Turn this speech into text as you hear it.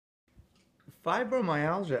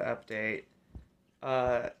Fibromyalgia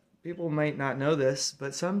update. People might not know this,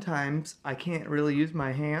 but sometimes I can't really use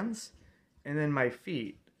my hands and then my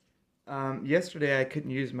feet. Yesterday I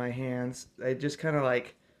couldn't use my hands. I just kind of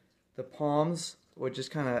like the palms would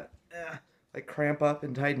just kind of like cramp up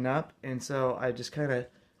and tighten up, and so I just kind of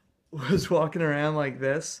was walking around like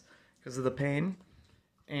this because of the pain.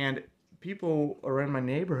 And people around my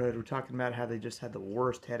neighborhood were talking about how they just had the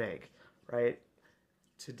worst headache, right?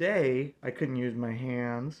 Today, I couldn't use my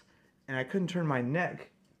hands, and I couldn't turn my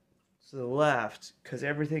neck to the left because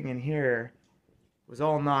everything in here was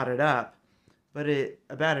all knotted up. But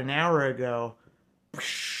about an hour ago, it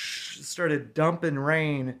started dumping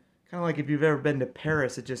rain, kind of like if you've ever been to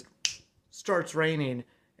Paris. It just starts raining,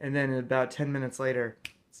 and then about 10 minutes later,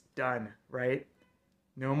 it's done, right?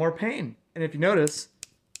 No more pain. And if you notice,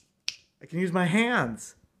 I can use my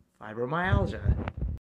hands. Fibromyalgia.